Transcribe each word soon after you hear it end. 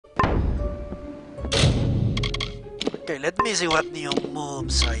Okay, let me see what new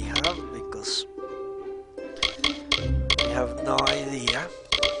moves I have, because I have no idea.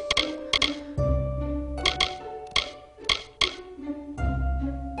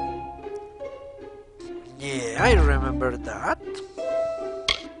 Yeah, I remember that.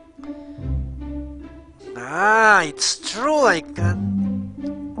 Ah, it's true, I can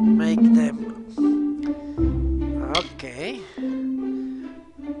make them. Okay.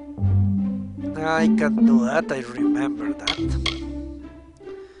 I can do that, I remember that.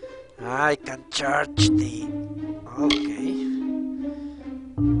 I can charge the... Okay.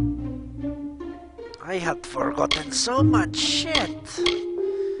 I had forgotten so much shit.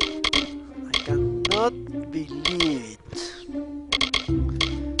 I cannot believe it.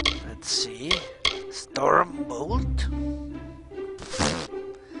 Let's see. Storm Bolt?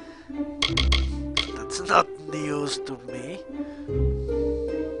 That's not news to me.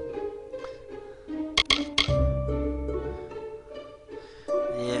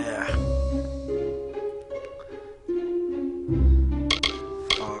 Yeah.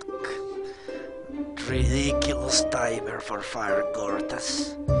 Fuck. Ridiculous timer for Fire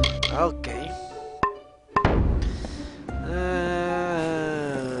Gortas. Okay.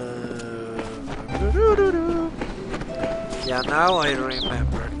 Yeah, now I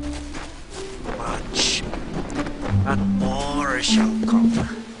remember. Much. And more shall come.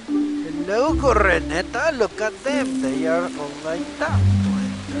 Hello, Correneta. Look at them. They are all lined up to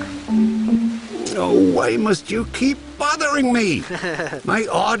enter. Oh, why must you keep bothering me? My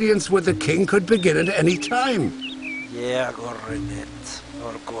audience with the king could begin at any time. Yeah, Correnet.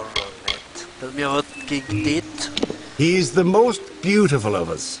 Or Coronet. Tell me about King Tit. He's the most beautiful of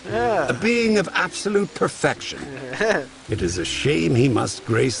us. Yeah. A being of absolute perfection. It is a shame he must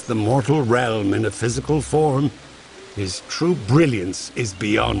grace the mortal realm in a physical form. His true brilliance is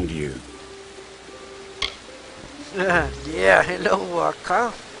beyond you. Yeah, hello,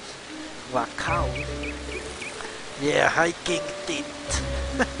 Waka. Wakao. Yeah, hi, King Tit.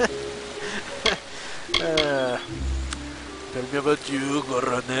 Tell me about you,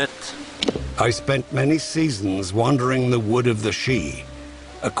 Coronet. I spent many seasons wandering the wood of the She,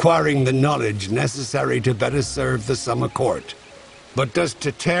 acquiring the knowledge necessary to better serve the summer court. But does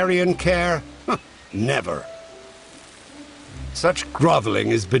Tatarian care? Never. Such groveling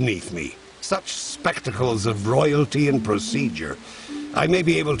is beneath me. Such spectacles of royalty and procedure. I may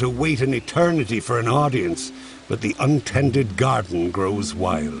be able to wait an eternity for an audience, but the untended garden grows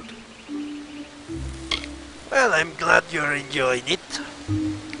wild. Well, I'm glad you're enjoying it.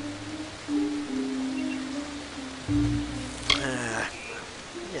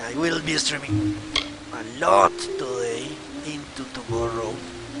 Yeah, I will be streaming a lot today into tomorrow.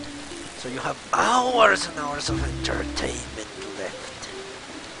 So you have hours and hours of entertainment left.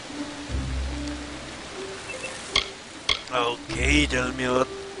 Okay, tell me about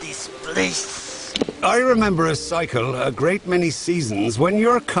this place. I remember a cycle, a great many seasons, when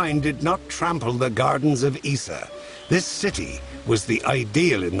your kind did not trample the gardens of Issa. This city was the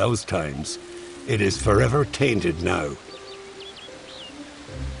ideal in those times. It is forever tainted now.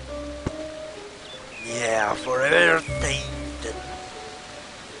 Yeah, forever tainted.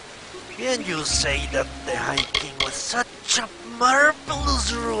 And you say that the High King was such a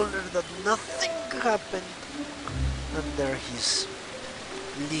marvelous ruler that nothing happened under his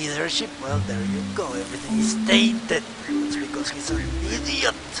leadership? Well, there you go. Everything is tainted. It's because he's an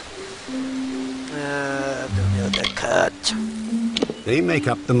idiot. The cat. They make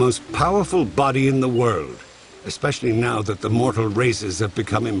up the most powerful body in the world, especially now that the mortal races have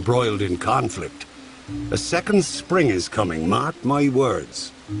become embroiled in conflict. A second spring is coming, mark my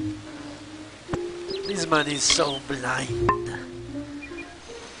words. This man is so blind.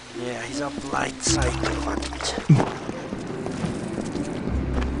 Yeah, he's a blind psychopath.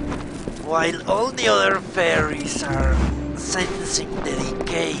 While all the other fairies are sensing the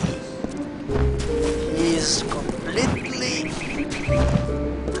decay, he is completely...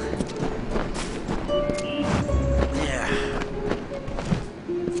 yeah.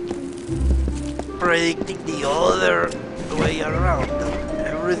 Predicting the other way around.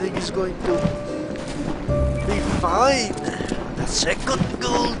 Everything is going to be fine. The second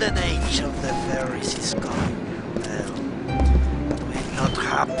golden age of the fairies is coming. Well, it will not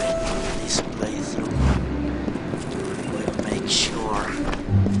happen in this playthrough. We'll make sure.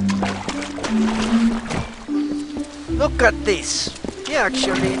 Look at this. He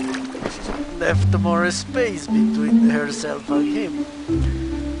actually left more space between herself and him.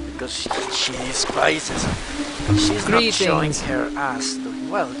 Because she despises him. She's not showing her ass to him.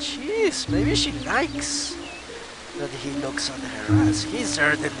 Well, she is. Maybe she likes that he looks on her ass. He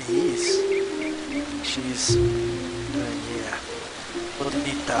certainly is. She's Yeah, putting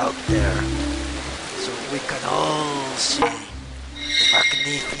it out there so we can all see the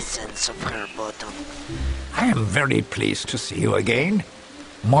magnificence of her bottom. I am very pleased to see you again.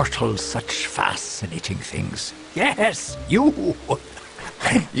 Mortals, such fascinating things. Yes, you!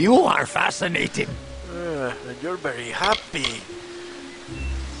 You are fascinating. And you're very happy.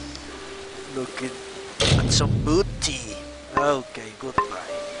 Looking at some booty. Okay, goodbye.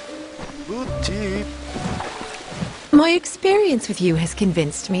 Booty. My experience with you has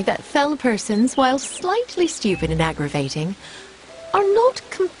convinced me that fell persons, while slightly stupid and aggravating, are not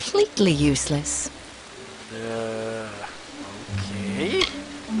completely useless. Okay.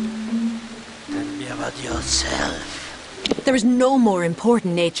 Tell me about yourself. There is no more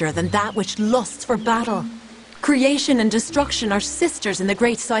important nature than that which lusts for battle. Creation and destruction are sisters in the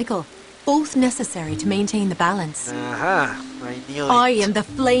great cycle, both necessary to maintain the balance. I knew it. I am the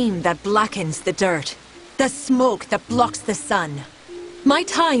flame that blackens the dirt, the smoke that blocks the sun. My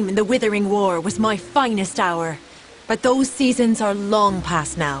time in the withering war was my finest hour, but those seasons are long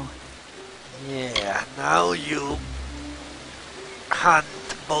past now. Yeah, now you hunt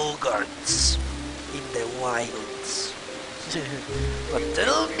bogarts in the wilds. But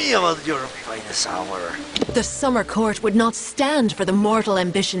tell me about your finest hour. The summer court would not stand for the mortal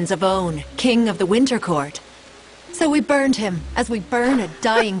ambitions of Own, king of the winter court. So we burned him, as we burn a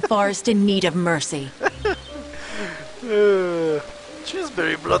dying forest in need of mercy. She's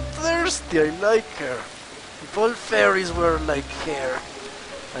very bloodthirsty, I like her. If all fairies were like her,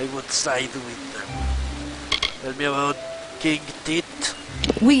 I would side with them. Tell me about King Tit.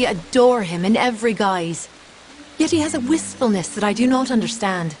 We adore him in every guise. Yet he has a wistfulness that I do not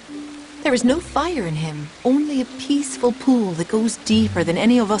understand. There is no fire in him, only a peaceful pool that goes deeper than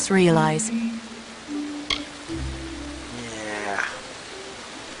any of us realize. Yeah.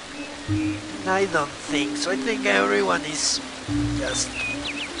 I don't think so. I think everyone is just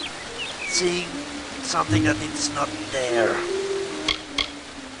seeing something that is not there.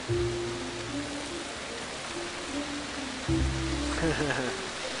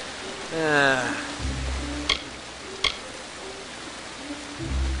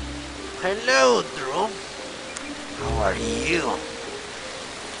 Hello, Drew. How are you?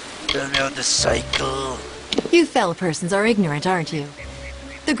 Tell me about the cycle. You fell persons are ignorant, aren't you?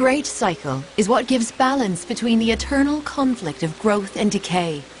 The great cycle is what gives balance between the eternal conflict of growth and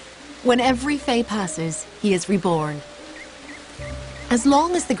decay. When every Fae passes, he is reborn. As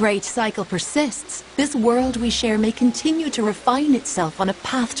long as the great cycle persists, this world we share may continue to refine itself on a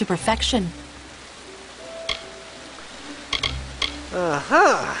path to perfection.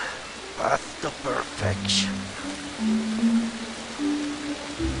 Aha! Path to perfection.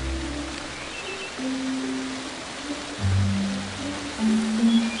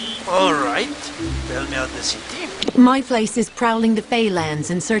 Alright, tell me about the city. My place is prowling the Feylands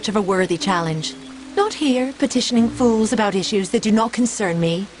in search of a worthy challenge. Not here, petitioning fools about issues that do not concern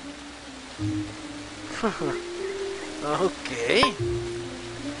me. Okay.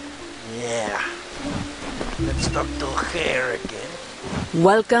 Yeah. Let's talk to her again.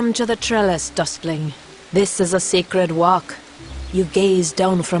 Welcome to the trellis, Duskling. This is a sacred walk. You gaze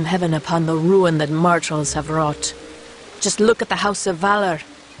down from heaven upon the ruin that mortals have wrought. Just look at the House of Valor,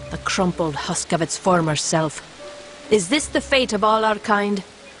 the crumpled husk of its former self. Is this the fate of all our kind?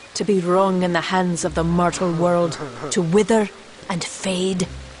 To be wrung in the hands of the mortal world, to wither and fade?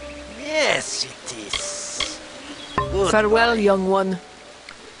 Yes, it is. Goodbye. Farewell, young one.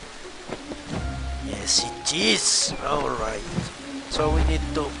 Yes, it is. Alright. So we need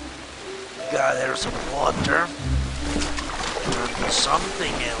to gather some water and do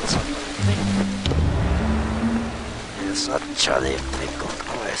something else, I think. Yes, actually, difficult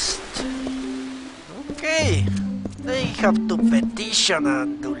quest. Okay. They have to petition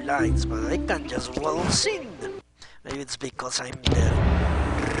and do lines, but I can just waltz in. Maybe it's because I'm the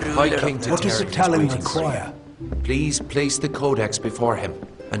ruler of the What does the Talon waiting for you. require? Please place the codex before him,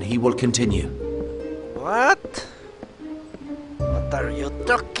 and he will continue. What? What are you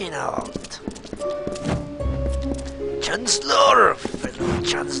talking about? Chancellor, fellow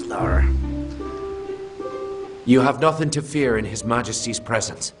Chancellor. You have nothing to fear in His Majesty's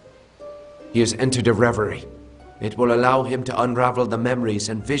presence. He has entered a reverie. It will allow him to unravel the memories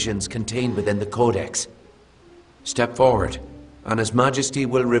and visions contained within the codex. Step forward, and His Majesty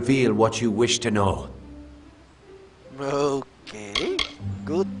will reveal what you wish to know. Okay,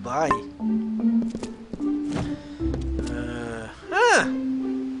 goodbye.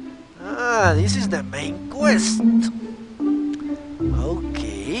 This is the main quest.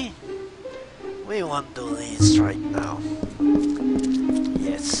 Okay. We won't do this right now.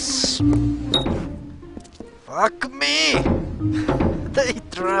 Yes. Fuck me! They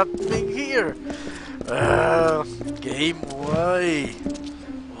trapped me here! Game, why?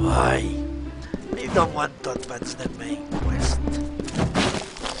 Why? I don't want to advance the main quest.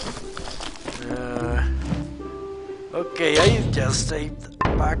 Okay, I just saved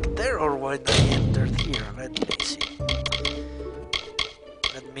back there, or when I entered here. Let me see.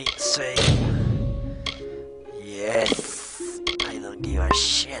 Let me save. Yes! I don't give a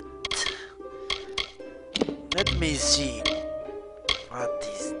shit. Let me see. What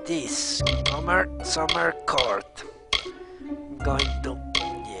is this? Summer court. I'm going to...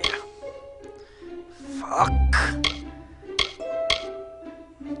 yeah. Fuck.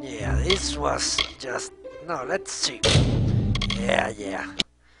 Yeah, this was just... no, let's see. Yeah.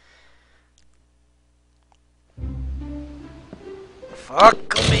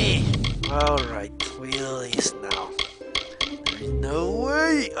 Fuck me. Alright, we'll do this now. There is no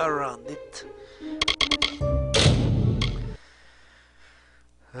way around it.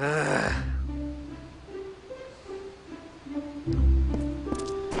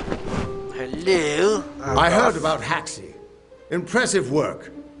 Hello? I heard about Haxi. Impressive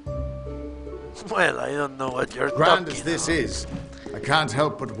work. Well, I don't know what you're Grand talking as this about. is, I can't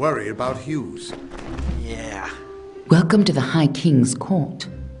help but worry about Hughes. Yeah. Welcome to the High King's court.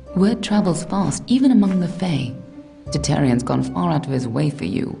 Word travels fast, even among the Fae. Tatarian's gone far out of his way for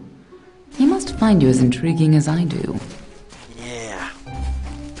you. He must find you as intriguing as I do. Yeah.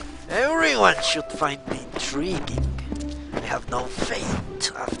 Everyone should find me intriguing. I have no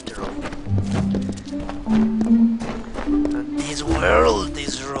fate, after all. And this world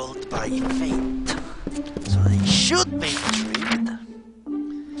is ruled by fate. So they should be intrigued.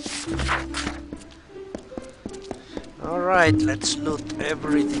 Alright, let's loot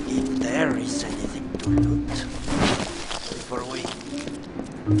everything if there is anything to loot. Before we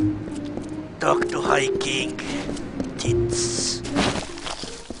talk to High King Tits.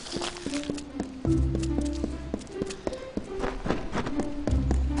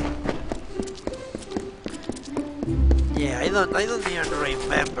 Yeah, I don't even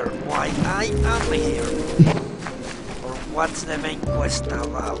remember why I am here. Or what's the main quest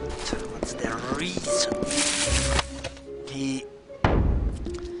about. What's the reason? He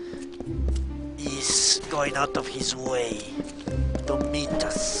is going out of his way to meet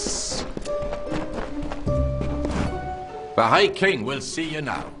us. The High King will see you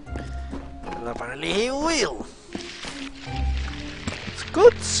now. Well, apparently he will. It's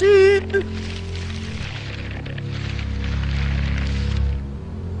good scene.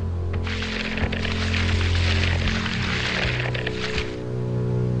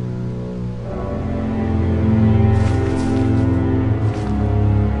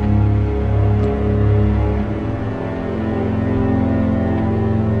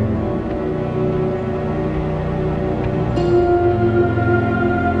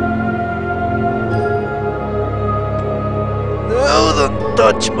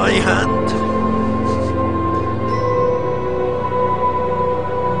 Touch my hand.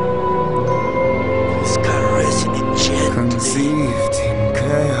 He's caressing it gently. Conceived in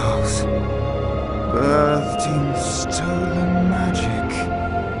chaos, birthed in stolen magic,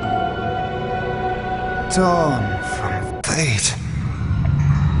 torn from fate,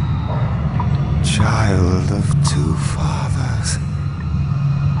 child of two fathers.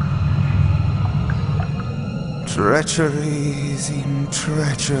 Treacheries in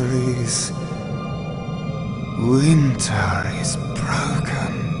treacheries. Winter is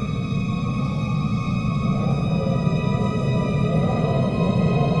broken.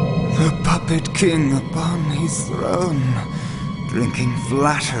 The puppet king upon his throne, drinking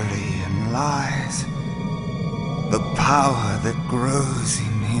flattery and lies. The power that grows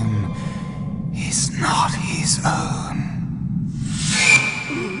in him is not his own.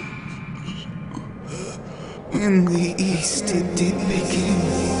 In the east it did begin,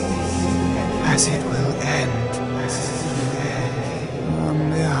 as it will end. From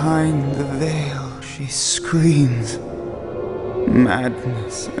behind the veil she screams,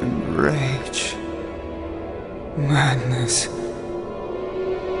 madness and rage. Madness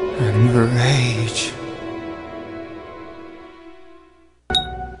and rage.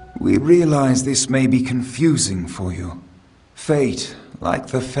 We realize this may be confusing for you. Fate, like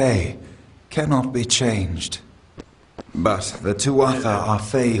the Fae, cannot be changed. But the Tuatha are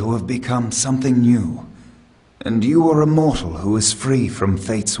Fae who have become something new, and you are a mortal who is free from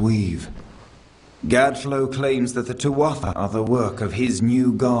Fate's weave. Gadflow claims that the Tuatha are the work of his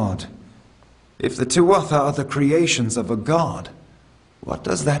new god. If the Tuatha are the creations of a god, what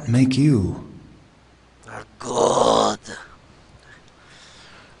does that make you? A god.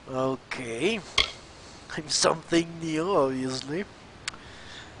 Okay. I'm something new, obviously.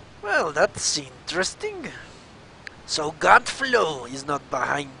 Well, that's interesting. So Godflow is not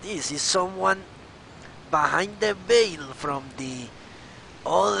behind this. He's someone behind the veil from the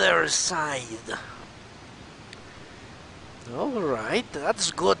other side. Alright,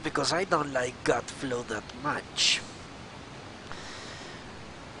 that's good because I don't like Godflow that much.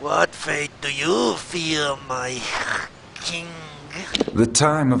 What fate do you fear, my king? The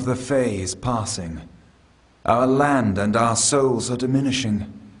time of the Fae is passing. Our land and our souls are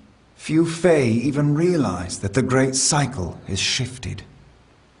diminishing. Few Fae even realize that the great cycle is shifted.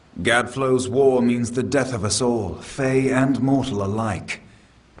 Gadflow's war means the death of us all, Fae and mortal alike.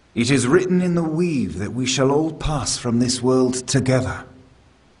 It is written in the weave that we shall all pass from this world together.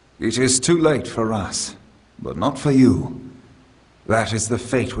 It is too late for us, but not for you. That is the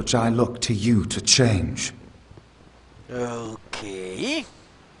fate which I look to you to change. Okay.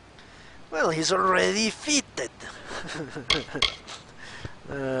 Well, he's already fitted.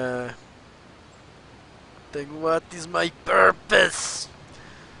 Then what is my purpose?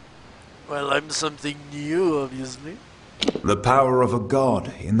 Well, I'm something new, obviously. The power of a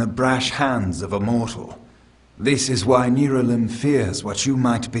god in the brash hands of a mortal. This is why Niralim fears what you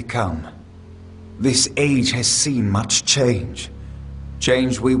might become. This age has seen much change.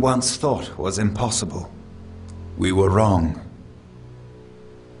 Change we once thought was impossible. We were wrong.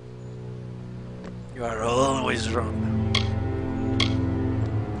 You are always wrong.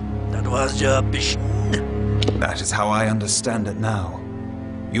 That was your vision. That is how I understand it now.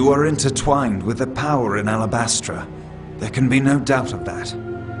 You are intertwined with the power in Alabastra. There can be no doubt of that.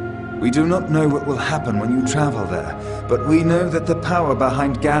 We do not know what will happen when you travel there, but we know that the power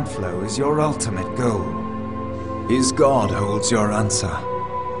behind Gadflow is your ultimate goal. His god holds your answer,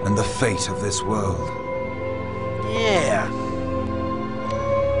 and the fate of this world. Yeah.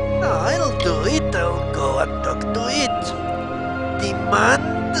 No, I'll do it. I'll go and talk to it.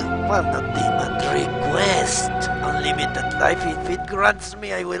 Demand, well, not demand, request unlimited life. If it grants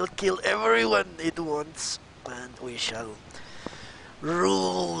me, I will kill everyone it wants. And we shall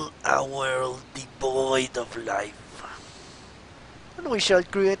rule a world devoid of life. And we shall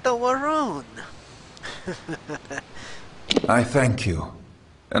create our own. I thank you.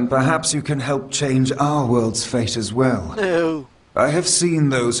 And perhaps you can help change our world's fate as well. No. I have seen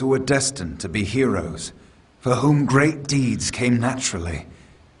those who were destined to be heroes, for whom great deeds came naturally.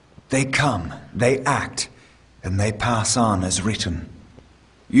 They come, they act, and they pass on as written.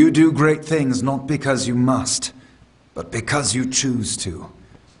 You do great things not because you must, but because you choose to.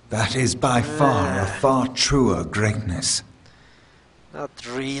 That is by far a far truer greatness. Not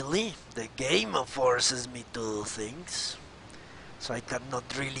really. The game forces me to do things. So I cannot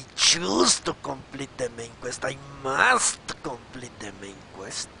really choose to complete the main quest. I must complete the main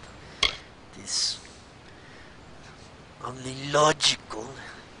quest. It is only logical.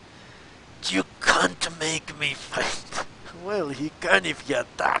 You can't make me fight. Well, he can if he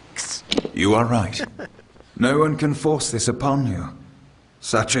attacks. You are right. No one can force this upon you.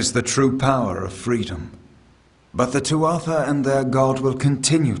 Such is the true power of freedom. But the Tuatha and their god will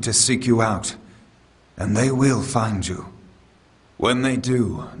continue to seek you out, and they will find you. When they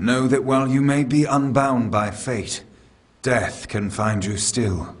do, know that while you may be unbound by fate, death can find you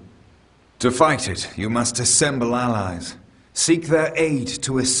still. To fight it, you must assemble allies. Seek their aid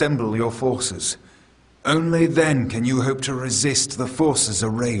to assemble your forces. Only then can you hope to resist the forces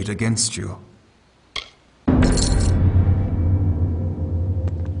arrayed against you.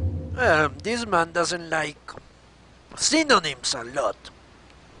 This man doesn't like synonyms a lot.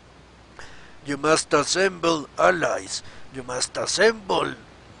 You must assemble allies. You must assemble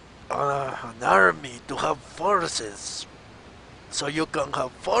an army to have forces. So you can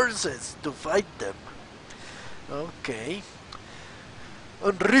have forces to fight them. Okay.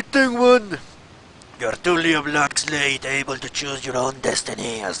 Unwritten one. You're truly a black slate, able to choose your own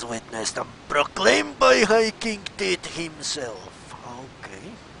destiny, as witnessed and proclaimed by High King Tit himself.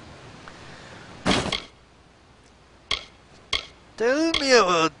 Okay. Tell me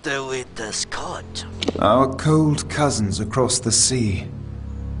about the Winter Scott. Our cold cousins across the sea.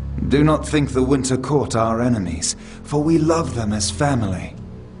 Do not think the Winter Court are enemies, for we love them as family,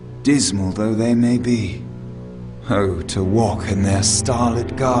 dismal though they may be. Oh, to walk in their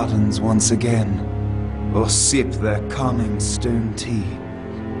starlit gardens once again, or sip their calming stone tea.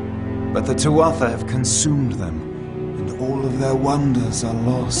 But the Tuatha have consumed them, and all of their wonders are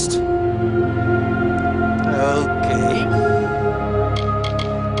lost. Okay.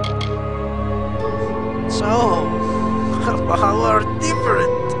 So, how are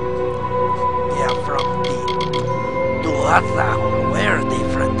different? Yeah, from the Tuatha, or were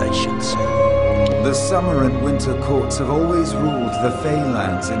different, I should say. The summer and winter courts have always ruled the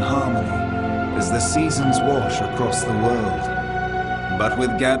Feylands in harmony, as the seasons wash across the world. But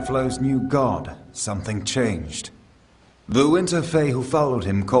with Gadflow's new god, something changed. The Winter Fae who followed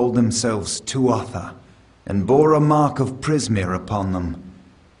him called themselves Tuatha, and bore a mark of Prismir upon them.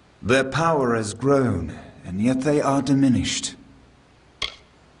 Their power has grown, and yet they are diminished.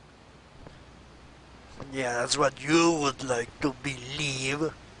 Yeah, that's what you would like to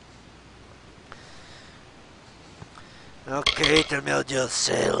believe. Okay, tell me about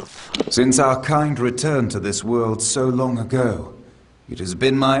yourself. Since our kind returned to this world so long ago, it has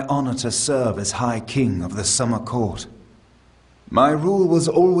been my honor to serve as High King of the Summer Court. My rule was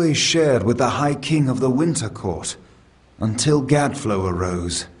always shared with the High King of the Winter Court, until Gadflow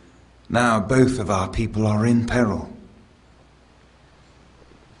arose. Now both of our people are in peril.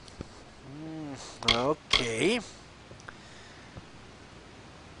 Okay.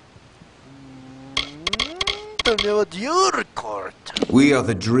 Tell me about your court. We are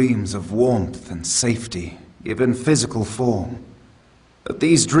the dreams of warmth and safety, given physical form. But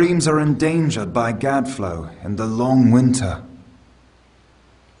these dreams are endangered by Gadflow and the long winter.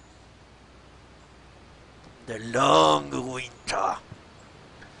 The long winter,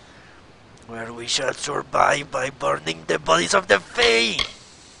 where we shall survive by burning the bodies of the Fae.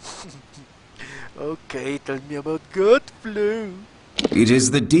 Okay, tell me about Gadflow. It is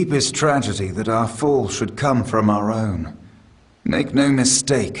the deepest tragedy that our fall should come from our own. Make no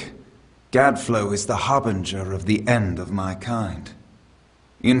mistake, Gadflow is the harbinger of the end of my kind.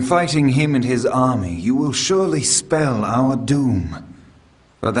 In fighting him and his army, you will surely spell our doom.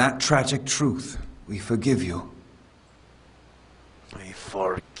 For that tragic truth, we forgive you. You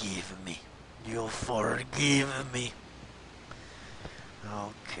forgive me. You forgive me.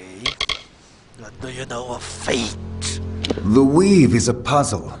 Okay. What do you know of fate? The weave is a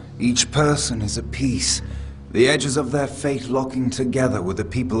puzzle. Each person is a piece. The edges of their fate locking together with the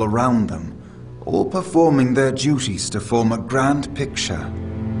people around them, all performing their duties to form a grand picture.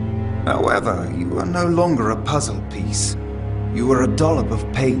 However, you are no longer a puzzle piece. You are a dollop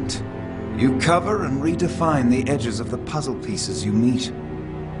of paint. You cover and redefine the edges of the puzzle pieces you meet.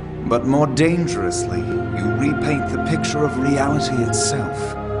 But more dangerously, you repaint the picture of reality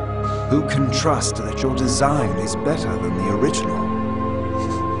itself. Who can trust that your design is better than the original?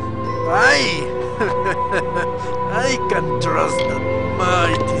 I can trust that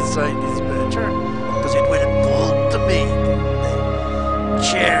my design is better, because it will put me in the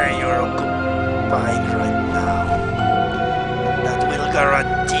chair you're occupying right now. That will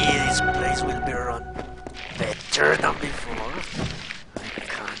guarantee this place will be run better than before. I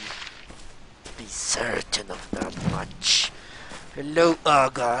can be certain of that much. Hello,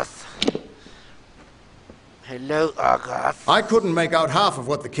 Agath. Hello, Agath. I couldn't make out half of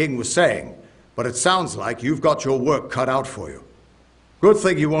what the king was saying, but it sounds like you've got your work cut out for you. Good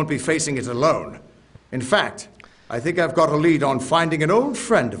thing you won't be facing it alone. In fact, I think I've got a lead on finding an old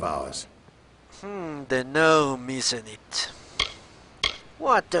friend of ours. The gnome, isn't it?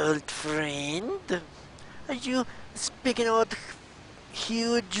 What old friend? Are you speaking about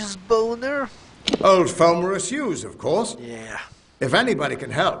Huge's boner? Old Fulmerus Hughes, of course. Yeah. If anybody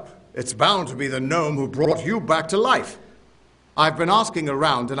can help, it's bound to be the gnome who brought you back to life. I've been asking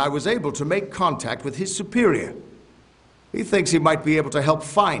around, and I was able to make contact with his superior. He thinks he might be able to help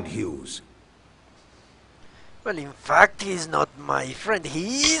find Hughes. Well, in fact, he's not my friend.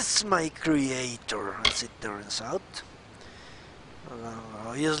 He is my creator, as it turns out.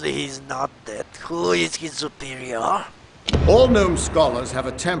 Obviously, he's not dead. Who is his superior? All gnome scholars have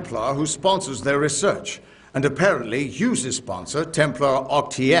a Templar who sponsors their research, and apparently Hughes' sponsor, Templar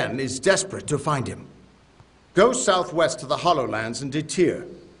Octien, is desperate to find him. Go southwest to the Hollowlands and Detir.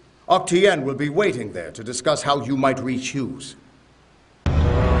 Octien will be waiting there to discuss how you might reach Hughes.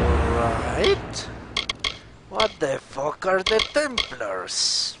 Right. What the fuck are the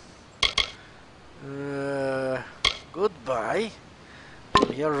Templars? Goodbye.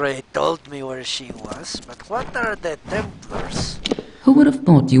 You already told me where she was, but what are the Templars? Who would have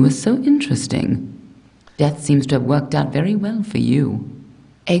thought you were so interesting? Death seems to have worked out very well for you.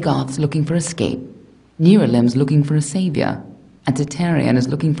 Agarth's looking for escape. Neuralim's looking for a savior. And Tatarian is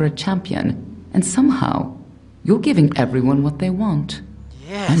looking for a champion. And somehow, you're giving everyone what they want.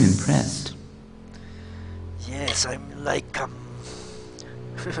 Yes. I'm impressed. Yes, I'm like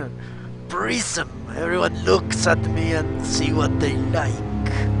prism. Everyone looks at me and see what they like.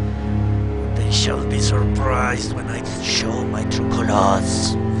 They shall be surprised when I show my true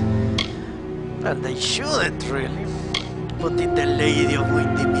colors. Well, they shouldn't really. Putting the Lady of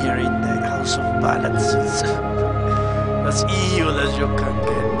Windermere in the House of Balance is as evil as you can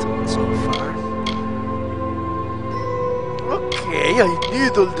get so far. Okay, I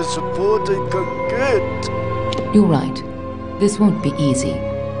need all the support I can get. You're right. This won't be easy.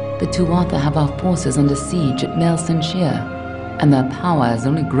 The Tuatha have our forces under siege at Mel Senshir, and their power has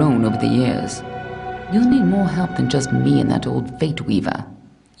only grown over the years. You'll need more help than just me and that old Fate Weaver.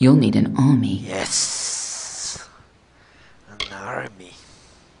 You'll need an army. Yes. An army.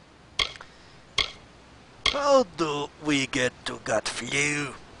 How do we get to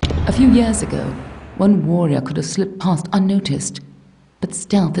Godflew? A few years ago, one warrior could have slipped past unnoticed. But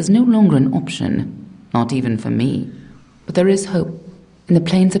stealth is no longer an option. Not even for me. But there is hope. In the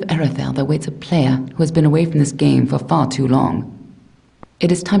plains of Erethel there waits a player who has been away from this game for far too long.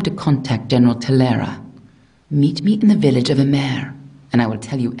 It is time to contact General Telera. Meet me in the village of Emer, and I will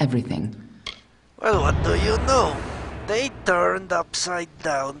tell you everything. Well, what do you know? They turned upside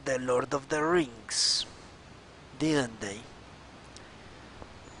down the Lord of the Rings. Didn't they?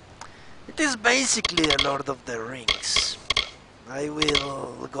 It is basically a Lord of the Rings. I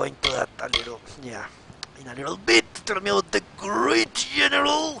will go into that a little, in a little bit. Tell me about the great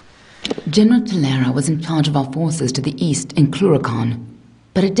general. General Telera was in charge of our forces to the east in Cluracan.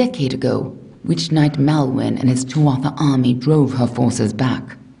 But a decade ago, Witch Knight Malwyn and his Tuatha army drove her forces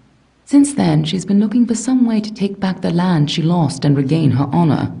back. Since then, she's been looking for some way to take back the land she lost and regain her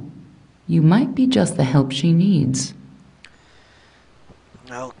honor. You might be just the help she needs.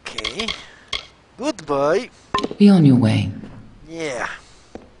 Okay. Goodbye. Be on your way. Yeah.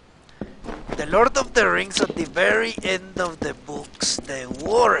 The Lord of the Rings, at the very end of the books, the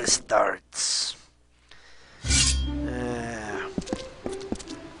war starts.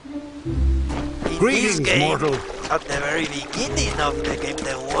 Greetings, this game, mortal. at the very beginning of the game,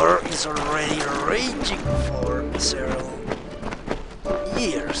 the war is already raging for several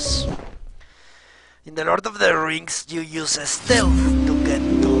years. In the Lord of the Rings, you use a stealth to get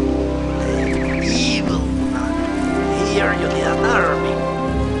to the evil, and here you need an army,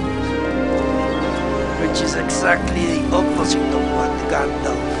 which is exactly the opposite of what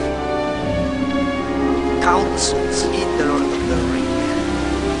Gandalf counsels in the Lord of the Rings.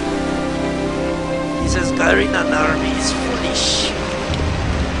 He says gathering an army is foolish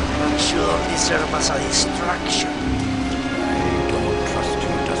and should only serve as a distraction. I don't trust you,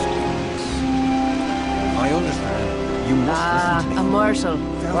 Dustlings. I understand. You must listen to me. Immortal.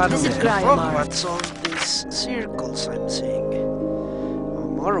 Visit Gryamar. What's on these circles I'm seeing?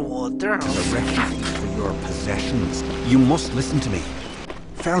 More water? A refuge for your possessions. You must listen to me.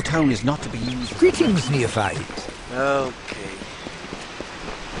 Felltown is not to be used. Greetings, neophyte. Okay.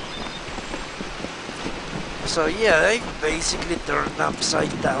 So yeah, they basically turned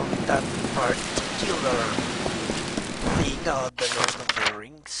upside down that particular thing on the Lord of the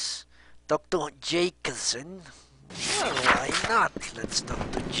Rings. Talk to Jacobson. Well, why not? Let's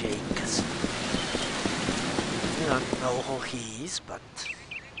talk to Jacobson. I don't know who he is, but...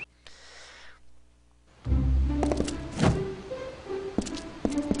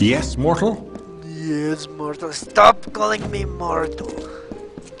 Yes, mortal? Yes, mortal. Stop calling me mortal,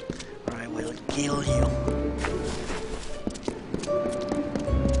 or I will kill you.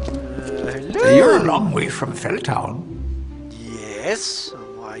 Hello? You're a long way from Felltown. Yes,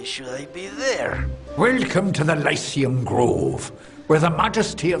 why should I be there? Welcome to the Lyceum Grove, where the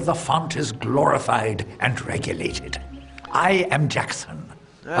majesty of the font is glorified and regulated. I am Jackson,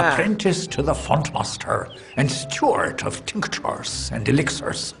 apprentice to the fontmaster and steward of tinctures and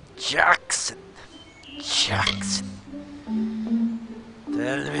elixirs. Jackson.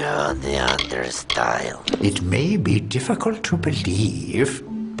 Tell me about the understyle. It may be difficult to believe,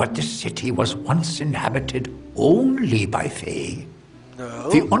 but the city was once inhabited only by Fae. No?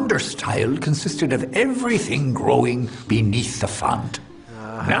 The understyle consisted of everything growing beneath the font.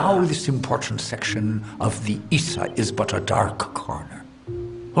 Now this important section of the Issa is but a dark corner,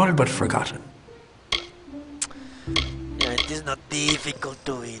 all but forgotten. Yeah, it is not difficult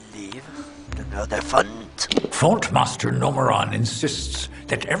to believe. To know the font. Fontmaster Nomeron insists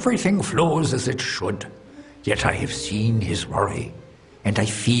that everything flows as it should, yet I have seen his worry, and I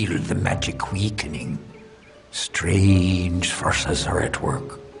feel the magic weakening. Strange forces are at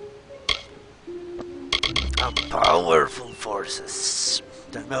work. Powerful forces.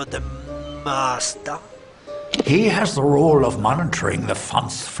 Tell me about the master. He has the role of monitoring the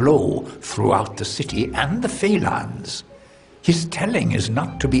font's flow throughout the city and the Feylands. His telling is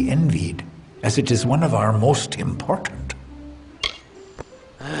not to be envied, as it is one of our most important.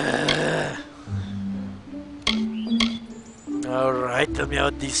 Alright, tell me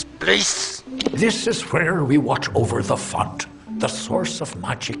about this place. This is where we watch over the font, the source of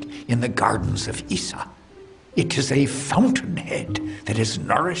magic in the gardens of Issa. It is a fountainhead that is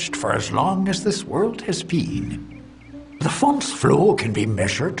nourished for as long as this world has been. The font's flow can be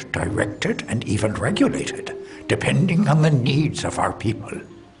measured, directed, and even regulated, depending on the needs of our people.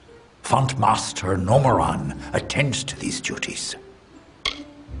 Font Master Nomoran attends to these duties.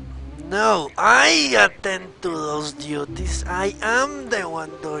 No, I attend to those duties. I am the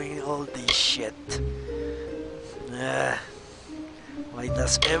one doing all this shit. Why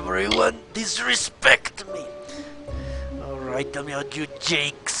does everyone disrespect me? Alright, tell me about you,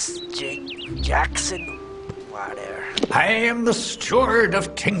 Jackson, whatever. I am the steward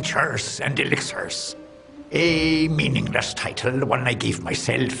of tinctures and elixirs. A meaningless title, one I gave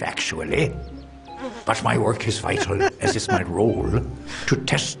myself, actually. But my work is vital, as is my role, to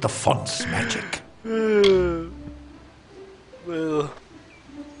test the font's magic. Well,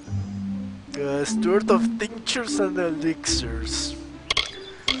 steward of tinctures and elixirs.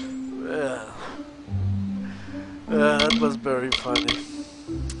 Well, that was very funny.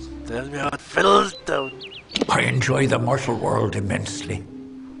 Tell me about Fiddletown. I enjoy the mortal world immensely.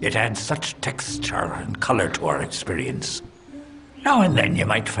 It adds such texture and color to our experience. Now and then you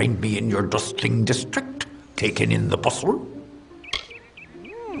might find me in your dustling district, taking in the bustle.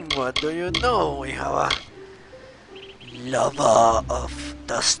 What do you know? We have a lover of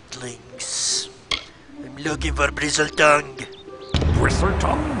dustlings. I'm looking for Bristletongue.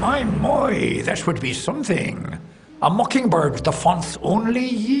 Bristletongue? My, that would be something. A mockingbird, the font's only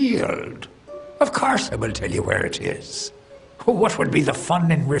yield. Of course I will tell you where it is. What would be the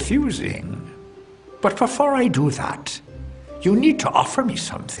fun in refusing? But before I do that, you need to offer me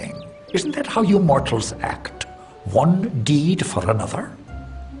something. Isn't that how you mortals act? One deed for another?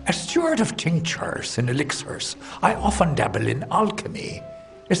 As steward of tinctures and elixirs, I often dabble in alchemy,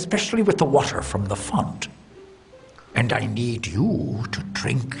 especially with the water from the font. And I need you to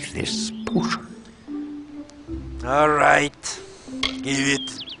drink this potion. All right, give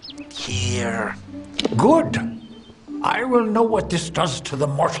it here. Good. I will know what this does to the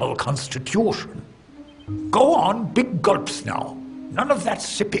mortal constitution. Go on, big gulps now. None of that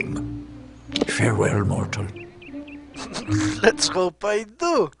sipping. Farewell, mortal. Let's hope I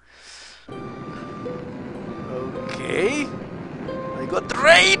do. Okay. I got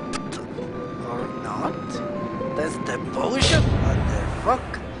raped. Or not. That's the potion? What the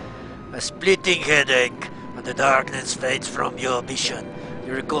fuck? A splitting headache, and the darkness fades from your vision.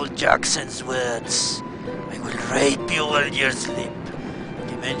 You recall Jackson's words. I will rape you while you sleep.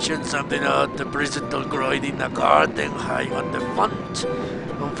 He mentioned something about the bristol growing in a garden high on the font.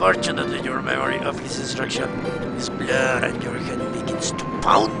 Unfortunately, your memory of his instruction is blurred and your head begins to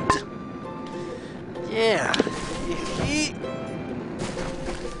pound. Yeah,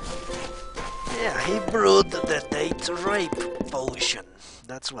 he brewed the date rape potion.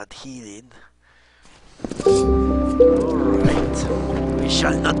 That's what he did. Alright, we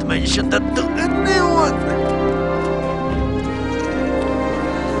shall not mention that to anyone.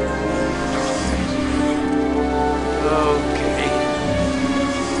 Okay.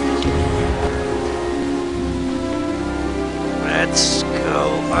 Let's go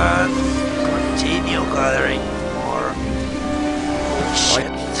and continue gathering more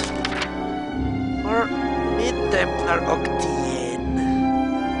shit. Or Mid-Templar Octien.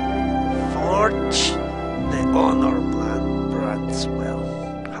 Forge the honor brands well.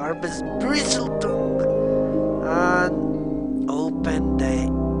 Harvest Bristletongue and open the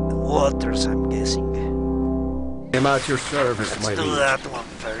waters, I'm guessing. I'm at your service, Let's my do liege. that one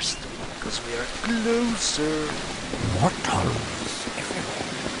first, because we are closer. Mortals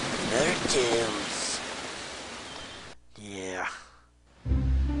everywhere. Turtles. Yeah.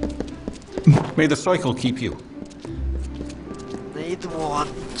 May the cycle keep you. Need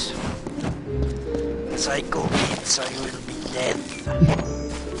want. As I go means I will be dead.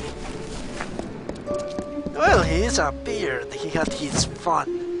 Well, he's appeared. He had his fun.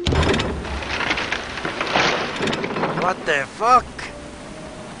 What the fuck?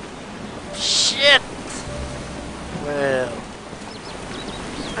 Shit! Well,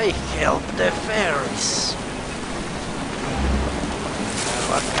 I helped the fairies.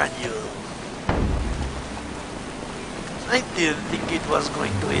 What can you do? I didn't think it was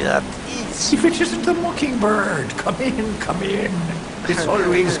going to be that easy. If it isn't the mockingbird, come in, come in. It's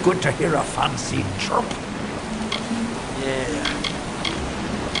always good to hear a fancy chirp. Yeah.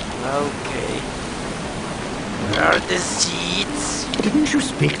 Okay. Where are the seats? Didn't you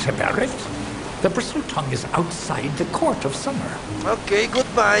speak to Barrett? The Bristletongue is outside the court of summer. Okay,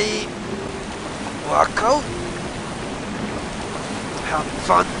 goodbye. Walk out. Have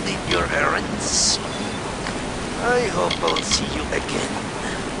fun in your errands. I hope I'll see you again.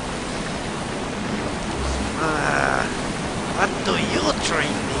 What do you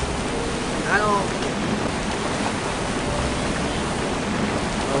train me? Okay.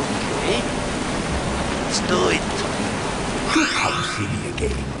 Let's do it. How silly a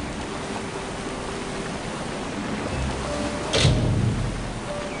game.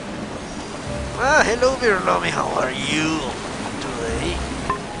 Hello, Virlomi. How are you today?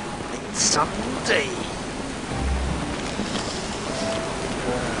 It's Sunday.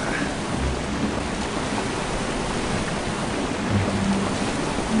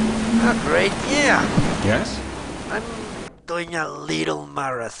 Great, yeah. Yes? I'm doing a little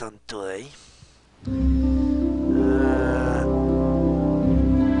marathon today.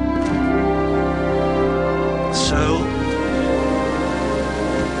 So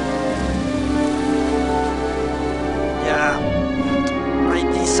yeah, I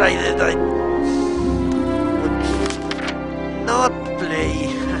decided I would not play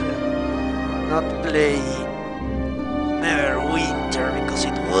Neverwinter because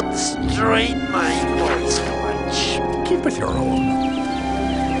it would strain my voice too much. Keep with your own.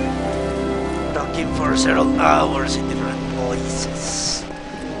 Talking for several hours in different voices.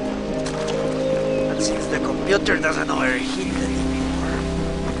 And since the computer doesn't overheat anymore,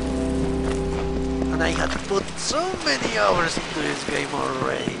 and I had put so many hours into this game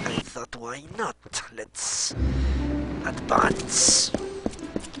already, I thought, why not? Let's advance.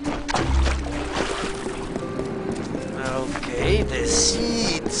 Okay, the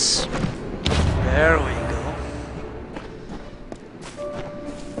seeds. There we go.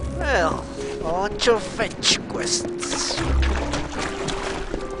 Well, a bunch of fetch quests.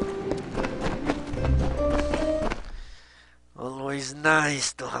 Always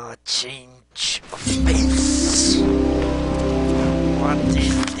nice to have a change of pace. What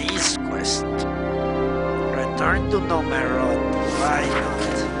is this quest? Return to Nomerod. Why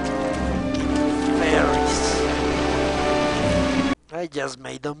not? Fucking fairies. I just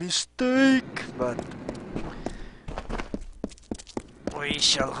made a mistake, but we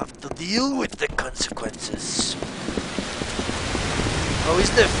shall have to deal with the consequences. How is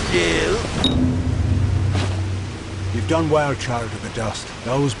the flu? You've done well, Child of the Dust.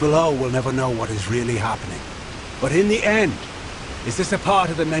 Those below will never know what is really happening. But in the end, is this a part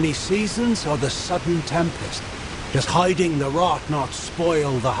of the many seasons or the sudden tempest? Does hiding the rot not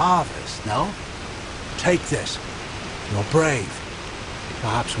spoil the harvest, no? Take this. You're brave.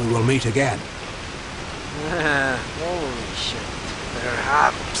 Perhaps we will meet again. Holy shit.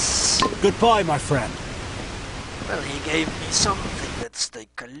 Perhaps. Goodbye, my friend. Well, he gave me something. Let's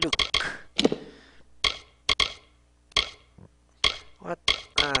take a look. What?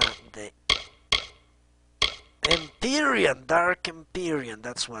 The Empyrean, Dark Empyrean.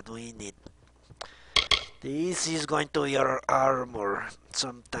 That's what we need. This is going to be our armor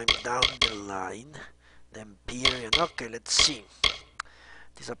sometime down the line. The Empyrean. Okay, let's see.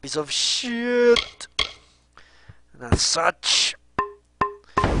 It's a piece of shit. And as such,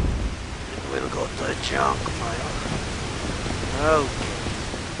 it will go to a junk file. Okay.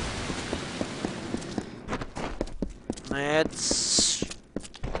 Let's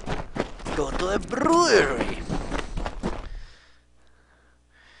go to a brewery.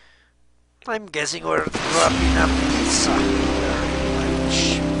 I'm guessing we're wrapping up pizza very much.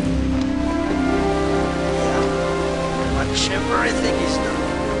 Yeah, pretty much everything is done.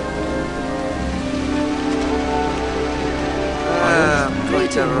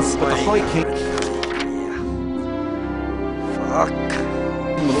 Greetings, but the High King... Yeah. Fuck.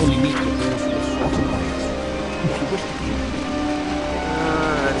 Will only meet you there for the slaughter lines. If you wish to be.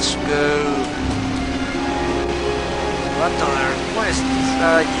 Let's go. What other quests?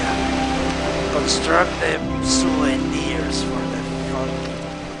 Yeah. Construct them souvenirs for the fucking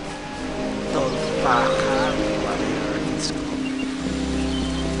Dolpaha, whatever it's called.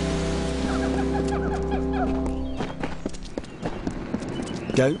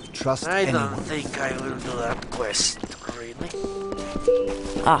 Don't trust anyone. I don't think I will do that quest, really.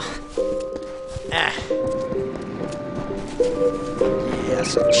 Yeah,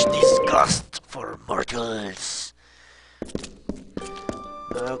 such disgust for mortals.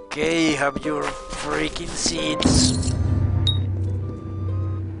 Okay, have your freaking seeds.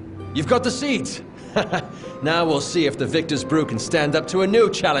 You've got the seeds! Now we'll see if the Victor's Brew can stand up to a new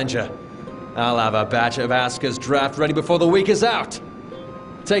challenger. I'll have a batch of Asker's draft ready before the week is out.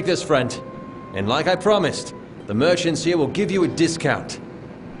 Take this, friend. And like I promised, the merchants here will give you a discount.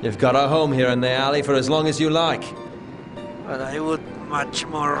 You've got a home here in the alley for as long as you like. But I would much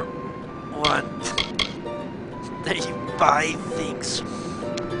more want they buy things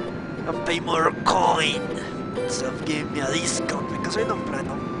and pay more coin instead of giving me a discount because I don't plan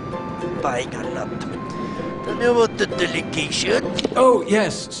on buying a lot. Tell me about the delegation. Oh,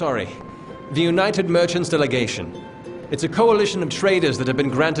 yes, sorry. The United Merchants Delegation. It's a coalition of traders that have been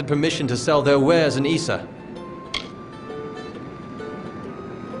granted permission to sell their wares in Issa.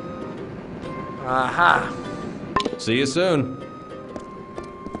 Aha. See you soon.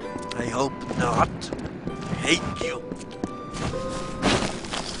 I hope not. I hate you.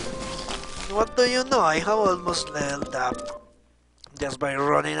 What do you know? I have almost leveled up just by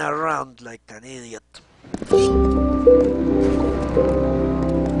running around like an idiot.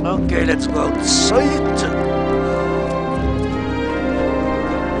 Okay, let's go outside.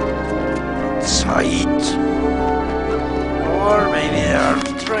 Or maybe there are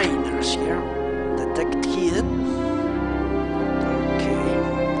trainers here. Detect hidden. Okay.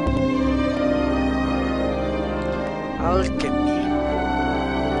 Alchemy.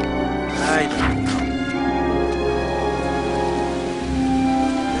 I don't know.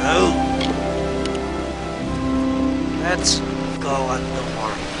 No. Let's go on the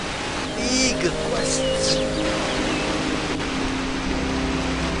more big quests.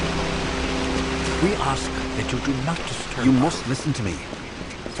 We ask that you do not disturb. You must listen to me.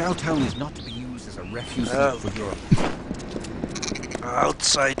 Felltown is not to be used as a refuge for your...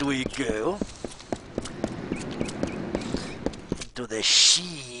 Outside we go. To the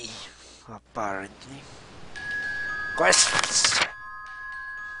she, apparently. Quests.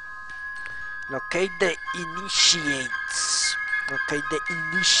 Locate the initiates. Locate the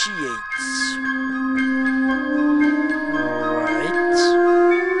initiates. Alright.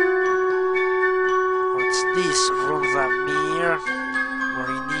 What's this? Ronzamir. Or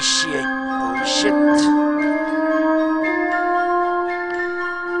initiate. Oh shit.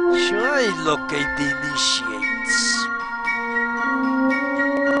 Should I locate the initiates?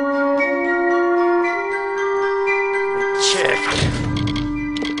 Check.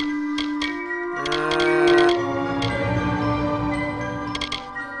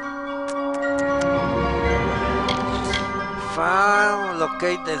 File,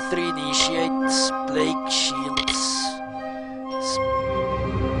 locate the 3 initiates, plague shields.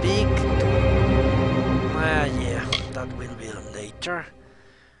 Speak to... yeah, that will be later.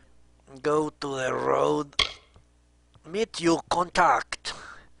 Go to the road. Meet your contact.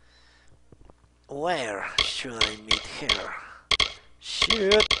 Where should I meet her?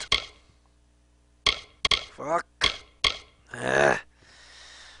 Shit. Fuck.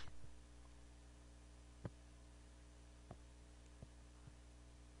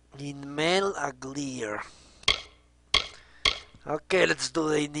 In Mel Aglier. Okay, let's do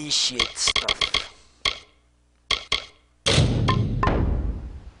the initiate stuff.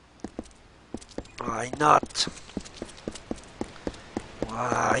 Why not?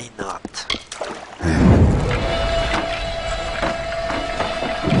 Why not?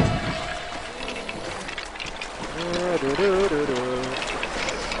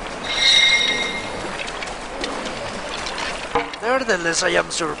 Nevertheless, I am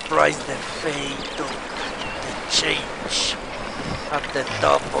surprised the fate of the change at the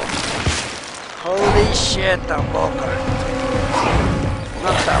top of... Holy shit, a bogger.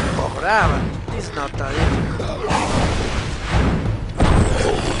 Not a bogger, it's not a difficult.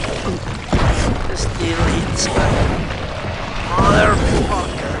 Still hits like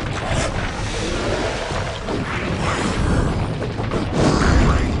motherfucker.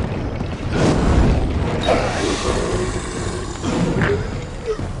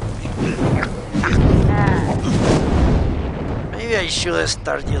 Maybe I should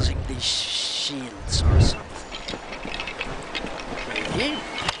start using these shields or something. Okay.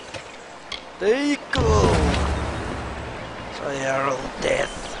 They go. So they are all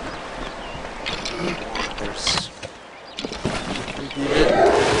death. Wonders. We did it.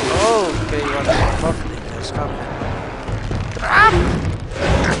 Oh, okay, what the fuck did just happen? Trap!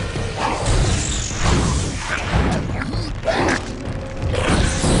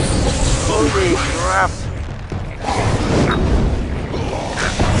 Holy crap!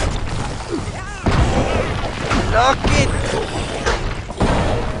 Lock it!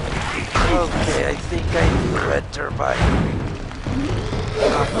 Okay, I think I do better by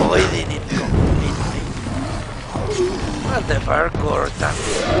avoiding it completely. Well, the parkour has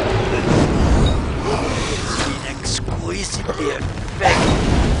been exquisitely effective.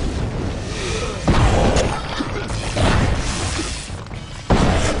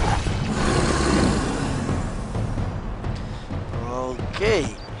 Okay.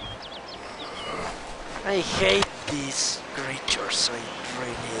 I hate these creatures, I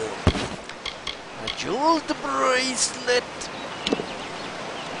really do. A jeweled bracelet.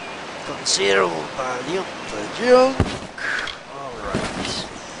 Considerable value. The junk. Alright.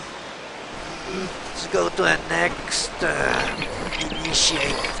 Let's go to the next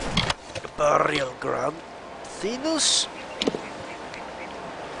initiate burial ground. Thinus?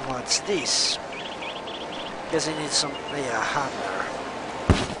 What's this? Guess I need some, yeah, hammer.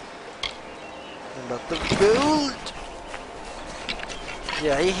 A lot of gold.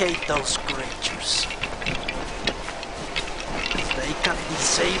 Yeah, I hate those creatures. They can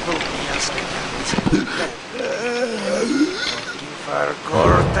disable me as I can disable them. Fucking fire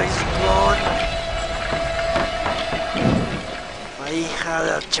Gorta is gone. If I had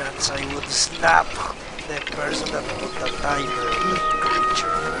a chance, I would snap the person that put the timer on the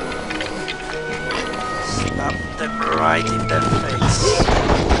creature. Snap them right in the face.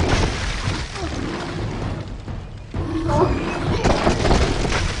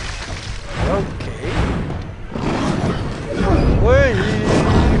 Okay. Wait!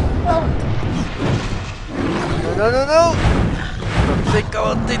 No! Don't think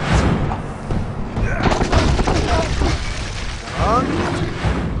about it. On.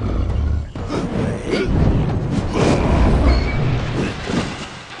 Wait.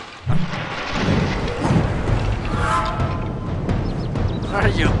 Are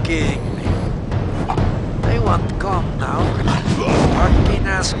you kidding me? They won't come now. Fucking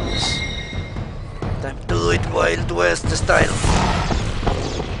assholes. Time to do it Wild West style.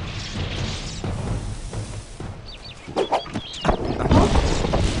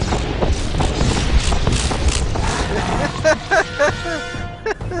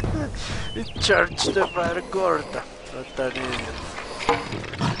 It charged the fire Gorta. What an idiot.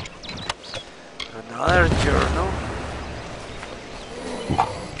 Another journal.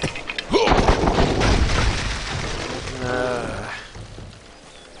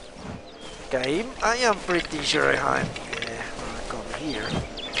 Okay, I am pretty sure I'm gonna come here.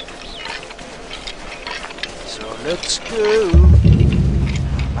 So let's go.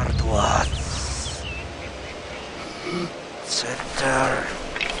 Arduaz. Center.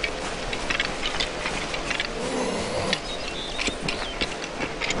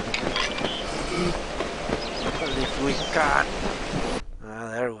 Well, if we can.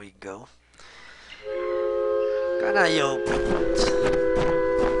 There we go. Can I open it?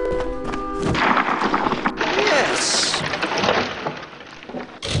 Yes.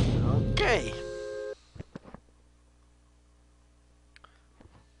 Okay.